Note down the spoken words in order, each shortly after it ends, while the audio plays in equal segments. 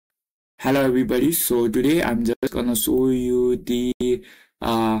Hello everybody. So today I'm just gonna show you the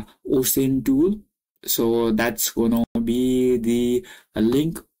OSINT tool. So that's gonna be the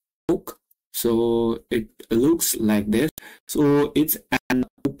Linkook. So it looks like this. So it's an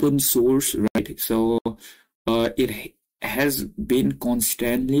open source, right? So it has been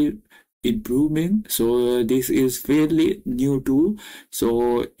constantly improving. So this is fairly new tool.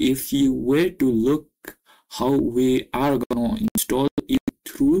 So if you were to look how we are gonna install it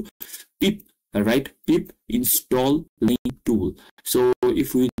through pip, right? Pip install link tool. So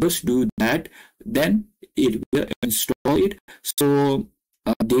if we just do that, then it will install it. So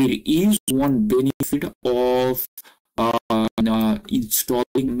there is one benefit of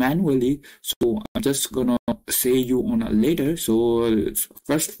installing manually. So I'm just gonna say you on later. So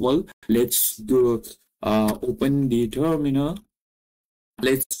first of all, let's do open the terminal.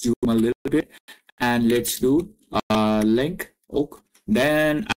 Let's zoom a little bit and let's do Linkook.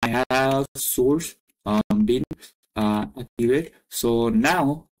 Then I have source been activate. So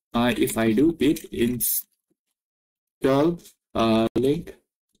now if I do pip install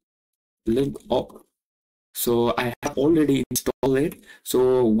Linkook, so I have already installed it.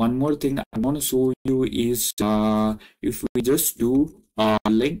 So one more thing I want to show you is if we just do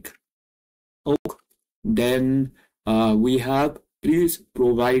Linkook, then we have please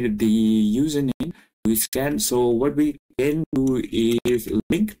provide the username we scan. So what we can do is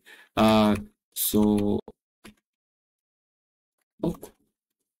link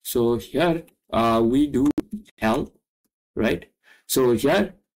so here we do help, right? So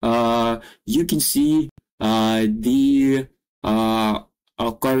here you can see the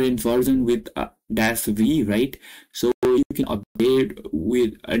current version with -v, right? So you can update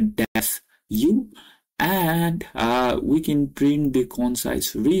with a -u, and we can print the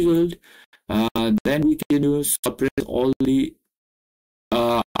concise result. Then we can suppress all the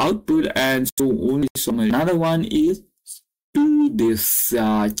output, and so only summary. Another one is do this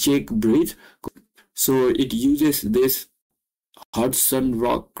check bridge. So it uses this Hudson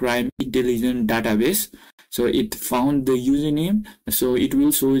Rock Crime Intelligence database. So it found the username, so it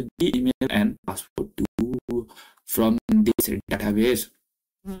will show the email and password to from this database.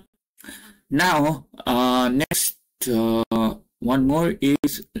 Now next one more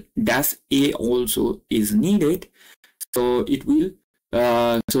is -a also is needed. So it will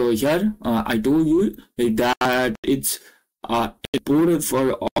so here I told you that it's important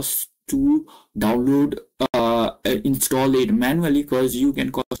for us to download install it manually, because you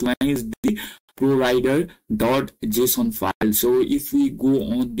can customize the provider.json file. So if we go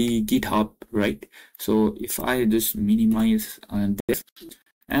on the GitHub, right? So if I just minimize this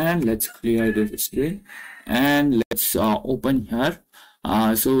and let's clear this screen and let's open here.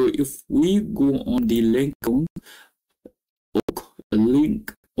 So if we go on the Linkook,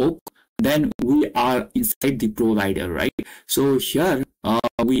 then we are inside the provider, right? So here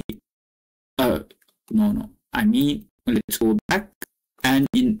we I mean let's go back and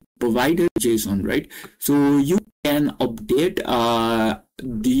in provider JSON, right? So you can update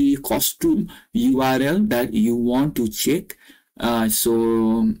the custom URL that you want to check.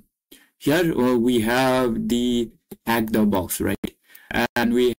 So here we have the hack the box, right?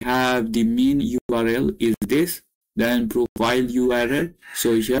 And we have the main URL is this, then profile URL.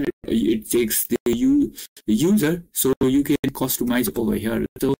 So here it takes the user, so you can customize over here.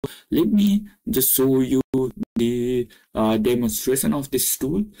 So let me just show you the demonstration of this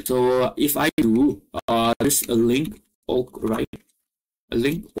tool. So if I do this Linkook, right?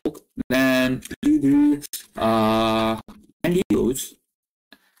 Linkook, then do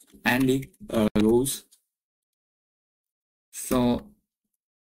Andy rows. So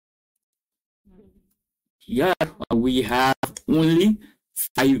here we have only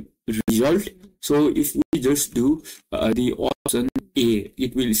 5 results. So if we just do the option A,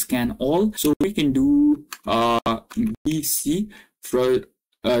 it will scan all. So we can do BC for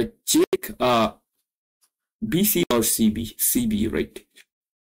check BC or CB, right?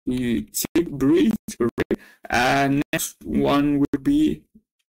 We check bridge, right? And next one would be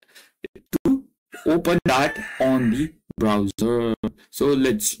to open that on the browser. So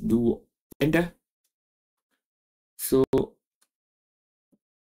let's do enter. So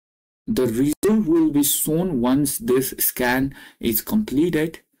the result will be shown once this scan is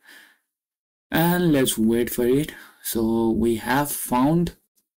completed, and let's wait for it. So we have found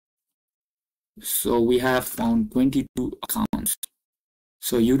 22 accounts.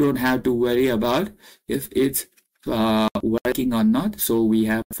 So you don't have to worry about if it's working or not. So we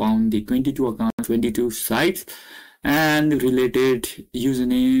have found the 22 accounts, 22 sites, and related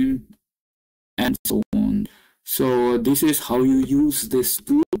username and so on. So this is how you use this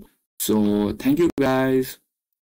tool So thank you guys.